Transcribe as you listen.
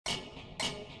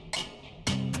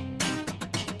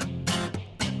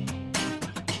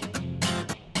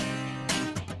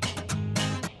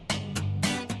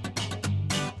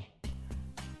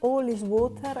All is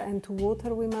water and to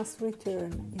water we must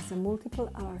return is a multiple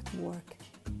artwork,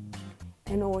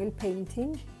 an oil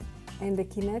painting and a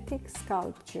kinetic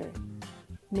sculpture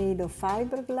made of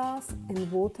fiberglass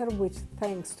and water which,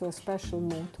 thanks to a special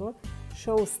motor,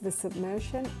 shows the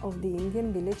submersion of the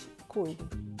Indian village Kurdj.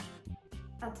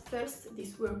 At first,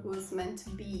 this work was meant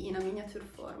to be in a miniature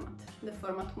format, the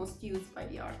format most used by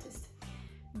the artist.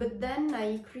 But then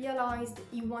Naik realized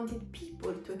he wanted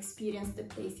people to experience the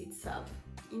place itself.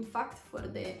 In fact, for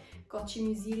the Kurdj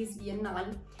Museum's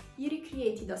Biennale, he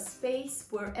recreated a space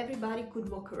where everybody could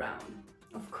walk around.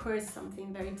 Of course,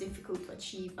 something very difficult to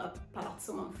achieve at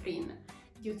Palazzo Manfrin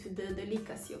due to the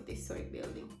delicacy of the historic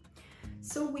building.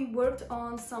 So we worked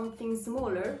on something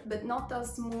smaller, but not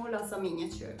as small as a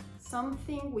miniature.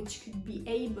 Something which could be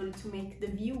able to make the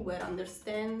viewer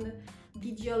understand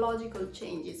the geological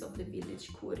changes of the village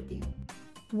Kurdj.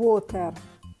 Water,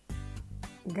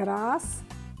 grass,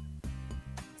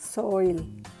 soil.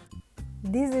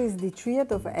 This is the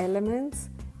triad of elements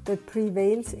that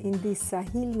prevails in this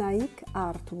Sahil Naik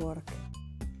artwork.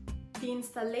 The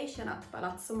installation at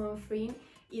Palazzo Manfrin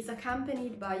is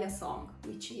accompanied by a song,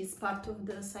 which is part of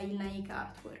the Sahil Naik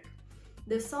artwork.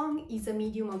 The song is a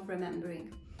medium of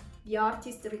remembering. The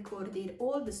artist recorded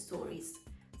all the stories,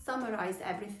 summarized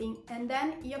everything, and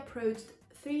then he approached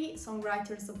 3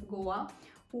 songwriters of Goa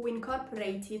who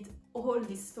incorporated all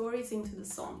these stories into the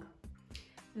song.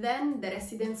 Then the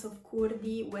residents of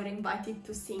Kurdj were invited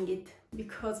to sing it,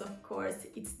 because of course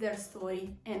it's their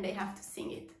story and they have to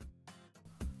sing it.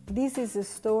 This is a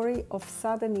story of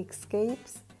sudden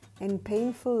escapes and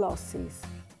painful losses,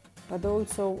 but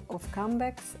also of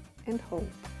comebacks and hope.